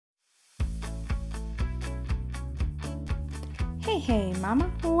Hey,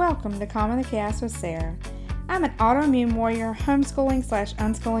 Mama. Welcome to Calm in the Chaos with Sarah. I'm an autoimmune warrior,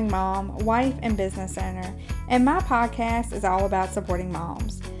 homeschooling/unschooling mom, wife, and business owner, and my podcast is all about supporting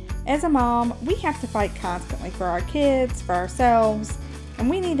moms. As a mom, we have to fight constantly for our kids, for ourselves, and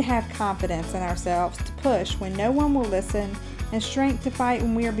we need to have confidence in ourselves to push when no one will listen and strength to fight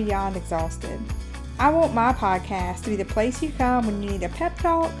when we are beyond exhausted. I want my podcast to be the place you come when you need a pep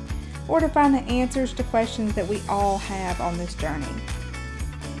talk or to find the answers to questions that we all have on this journey.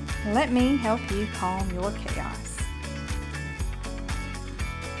 Let me help you calm your chaos.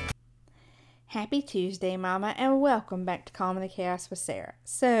 Happy Tuesday, Mama, and welcome back to Calm in the Chaos with Sarah.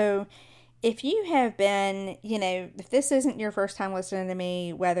 So, if you have been, if this isn't your first time listening to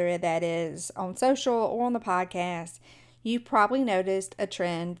me, whether that is on social or on the podcast, you probably noticed a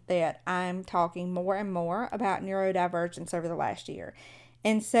trend that I'm talking more and more about neurodivergence over the last year.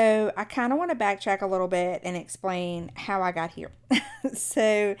 And so I kind of want to backtrack a little bit and explain how I got here.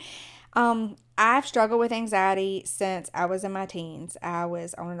 So I've struggled with anxiety since I was in my teens. I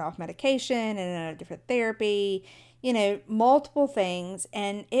was on and off medication and in a different therapy, multiple things.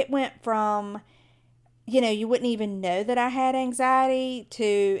 And it went from, you wouldn't even know that I had anxiety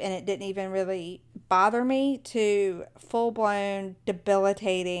and it didn't even really bother me, to full-blown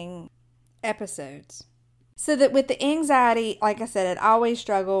debilitating episodes. So that with the anxiety, like I said, I'd always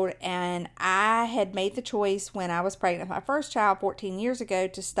struggled, and I had made the choice when I was pregnant with my first child 14 years ago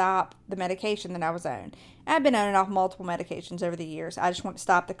to stop the medication that I was on. I've been on and off multiple medications over the years. I just want to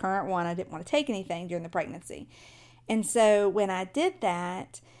stop the current one. I didn't want to take anything during the pregnancy. And so when I did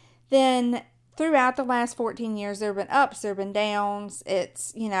that, then throughout the last 14 years, there have been ups, there have been downs.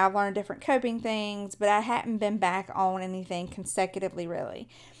 It's, I've learned different coping things, but I hadn't been back on anything consecutively, really.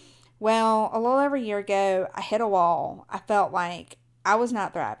 Well, a little over a year ago, I hit a wall. I felt like I was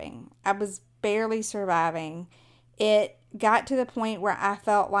not thriving. I was barely surviving. It got to the point where I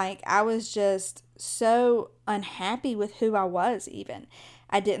felt like I was just so unhappy with who I was even.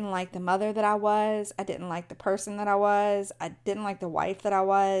 I didn't like the mother that I was. I didn't like the person that I was. I didn't like the wife that I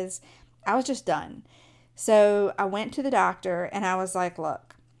was. I was just done. So I went to the doctor and I was like, look,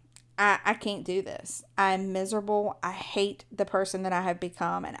 I can't do this. I'm miserable. I hate the person that I have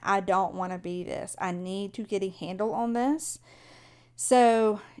become, and I don't want to be this. I need to get a handle on this.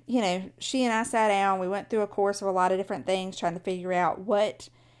 So, she and I sat down. We went through a course of a lot of different things, trying to figure out what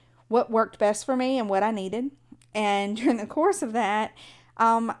worked best for me and what I needed. And during the course of that,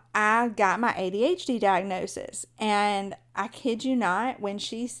 I got my ADHD diagnosis. And I kid you not, when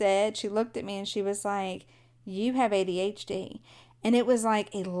she looked at me and she was like, "You have ADHD." And it was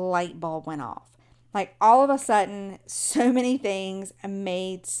like a light bulb went off. Like all of a sudden, so many things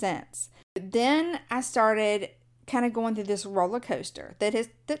made sense. Then I started kind of going through this roller coaster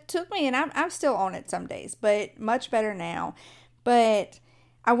that took me, and I'm still on it some days, but much better now. But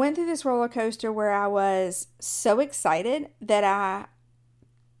I went through this roller coaster where I was so excited that I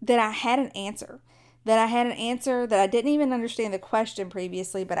had an answer. That I didn't even understand the question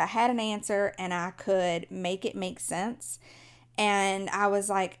previously, but I had an answer and I could make it make sense. And I was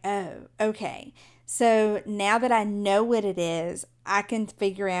like, oh, okay. So now that I know what it is, I can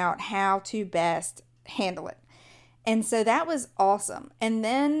figure out how to best handle it. And so that was awesome. And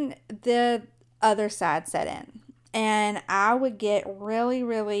then the other side set in. And I would get really,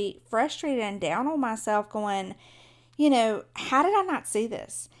 really frustrated and down on myself going, how did I not see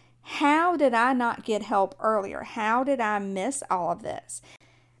this? How did I not get help earlier? How did I miss all of this?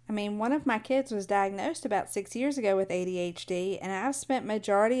 I mean, one of my kids was diagnosed about 6 years ago with ADHD, and I've spent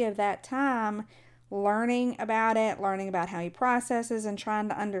majority of that time learning about it, learning about how he processes and trying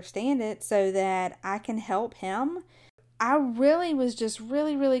to understand it so that I can help him. I really was just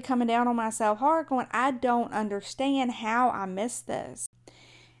really, really coming down on myself hard going, I don't understand how I missed this.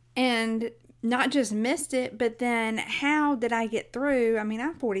 And not just missed it, but then how did I get through? I mean,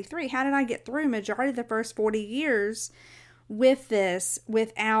 I'm 43. How did I get through majority of the first 40 years with this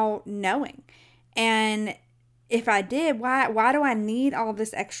without knowing? And if I did, why do I need all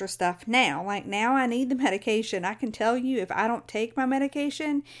this extra stuff now? Like now I need the medication. I can tell you if I don't take my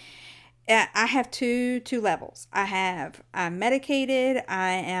medication, I have two levels. I'm medicated,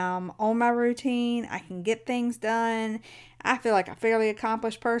 I am on my routine, I can get things done, I feel like a fairly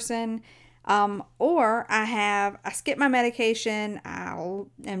accomplished person. Or I skip my medication, I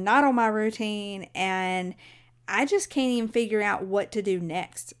am not on my routine, and I just can't even figure out what to do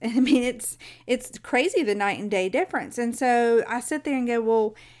next. I mean, it's crazy, the night and day difference. And so I sit there and go,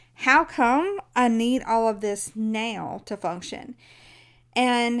 well, how come I need all of this now to function?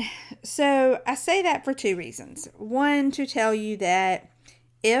 And so I say that for two reasons. One, to tell you that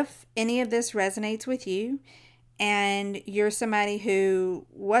if any of this resonates with you and you're somebody who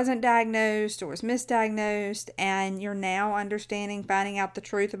wasn't diagnosed or was misdiagnosed, and you're now understanding, finding out the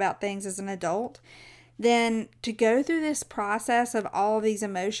truth about things as an adult, then to go through this process of all these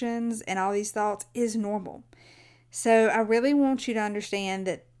emotions and all these thoughts is normal. So I really want you to understand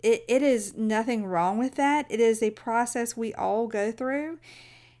that it is nothing wrong with that. It is a process we all go through.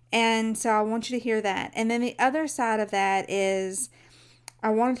 And so I want you to hear that. And then the other side of that is I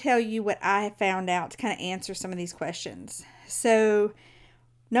want to tell you what I have found out to kind of answer some of these questions. So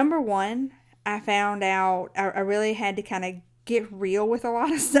number one, I found out I really had to kind of get real with a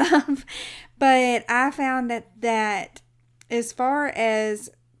lot of stuff. But I found that as far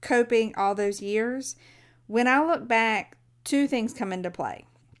as coping all those years, when I look back, two things come into play.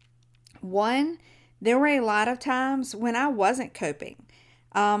 One, there were a lot of times when I wasn't coping.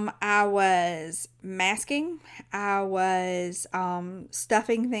 I was masking. I was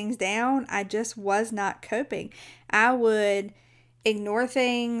stuffing things down. I just was not coping. I would ignore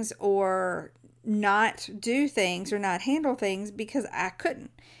things or not do things or not handle things because I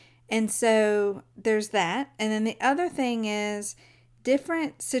couldn't. And so there's that. And then the other thing is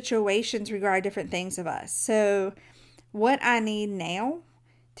different situations require different things of us. So what I need now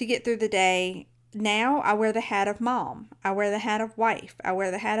to get through the day, now I wear the hat of mom. I wear the hat of wife. I wear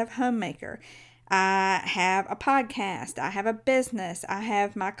the hat of homemaker. I have a podcast. I have a business. I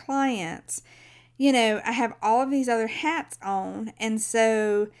have my clients. I have all of these other hats on. And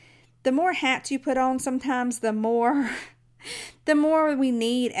so the more hats you put on, sometimes the more we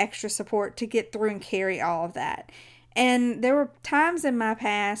need extra support to get through and carry all of that. And there were times in my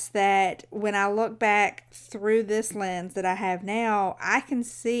past that when I look back through this lens that I have now, I can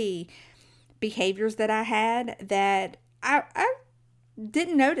see behaviors that I had that I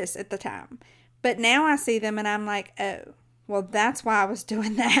didn't notice at the time. But now I see them and I'm like, oh, well, that's why I was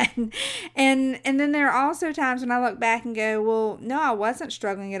doing that. And then there are also times when I look back and go, well, no, I wasn't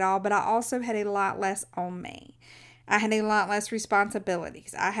struggling at all, but I also had a lot less on me. I had a lot less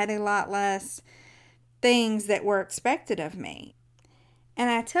responsibilities. I had a lot less things that were expected of me. And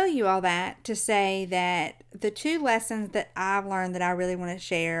I tell you all that to say that the two lessons that I've learned that I really want to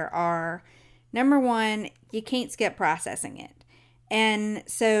share are, number one, you can't skip processing it. And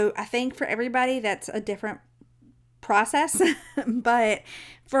so I think for everybody that's a different process. But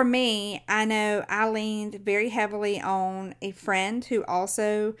for me, I know I leaned very heavily on a friend who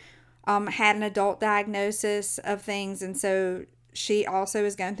also had an adult diagnosis of things. And so she also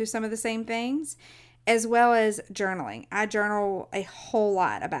is going through some of the same things, as well as journaling. I journal a whole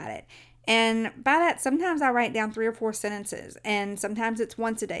lot about it. And by that, sometimes I write down 3 or 4 sentences, and sometimes it's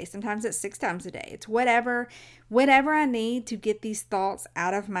once a day, sometimes it's 6 times a day. It's whatever I need to get these thoughts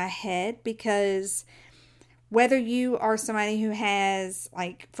out of my head, because whether you are somebody who has,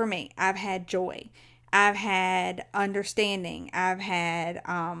 like for me, I've had joy, I've had understanding, I've had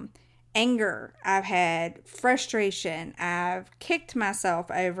anger, I've had frustration, I've kicked myself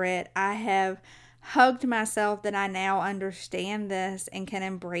over it, I have hugged myself that I now understand this and can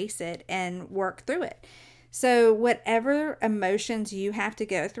embrace it and work through it. So whatever emotions you have to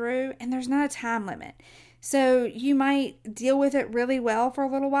go through, and there's not a time limit. So you might deal with it really well for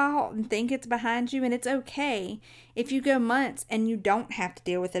a little while and think it's behind you, and it's okay if you go months and you don't have to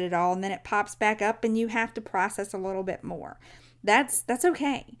deal with it at all, and then it pops back up and you have to process a little bit more. That's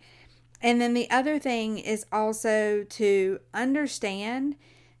okay. And then the other thing is also to understand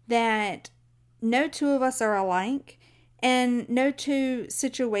that no two of us are alike, and no two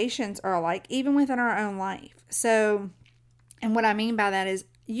situations are alike, even within our own life. So, and what I mean by that is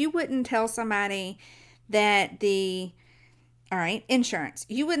you wouldn't tell somebody that insurance.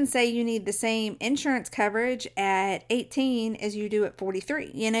 You wouldn't say you need the same insurance coverage at 18 as you do at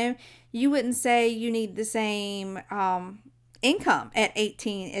 43. You wouldn't say you need the same income at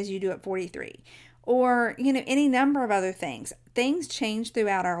 18 as you do at 43. Or, any number of other things. Things change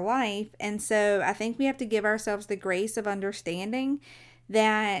throughout our life. And so I think we have to give ourselves the grace of understanding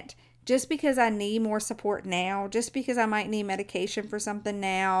that just because I need more support now, just because I might need medication for something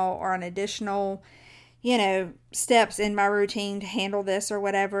now, or an additional, steps in my routine to handle this or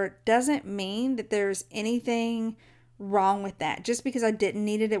whatever, doesn't mean that there's anything wrong with that. Just because I didn't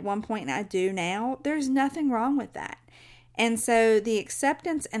need it at one point and I do now, there's nothing wrong with that. And so the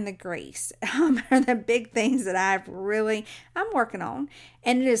acceptance and the grace are the big things that I'm working on.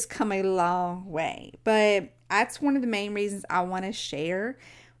 And it has come a long way. But that's one of the main reasons I want to share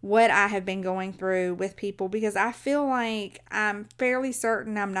what I have been going through with people, because I feel like I'm fairly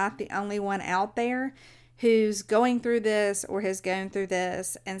certain I'm not the only one out there who's going through this or has gone through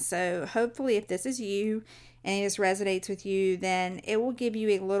this. And so hopefully if this is you and it just resonates with you, then it will give you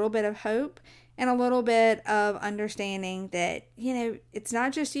a little bit of hope and a little bit of understanding that, it's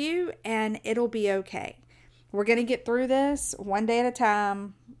not just you and it'll be okay. We're going to get through this one day at a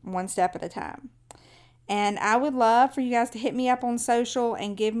time, one step at a time. And I would love for you guys to hit me up on social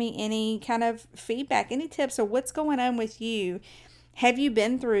and give me any kind of feedback, any tips of what's going on with you. Have you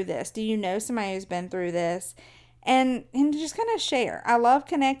been through this? Do you know somebody who's been through this? And just kind of share. I love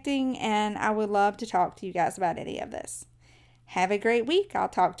connecting, and I would love to talk to you guys about any of this. Have a great week. I'll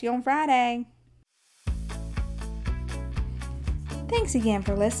talk to you on Friday. Thanks again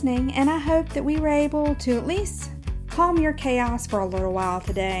for listening, and I hope that we were able to at least calm your chaos for a little while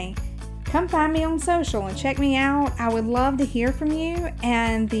today. Come find me on social and check me out. I would love to hear from you.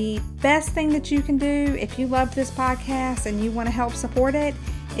 And the best thing that you can do if you love this podcast and you want to help support it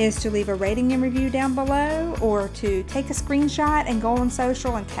is to leave a rating and review down below, or to take a screenshot and go on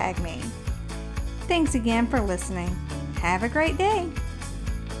social and tag me. Thanks again for listening. Have a great day.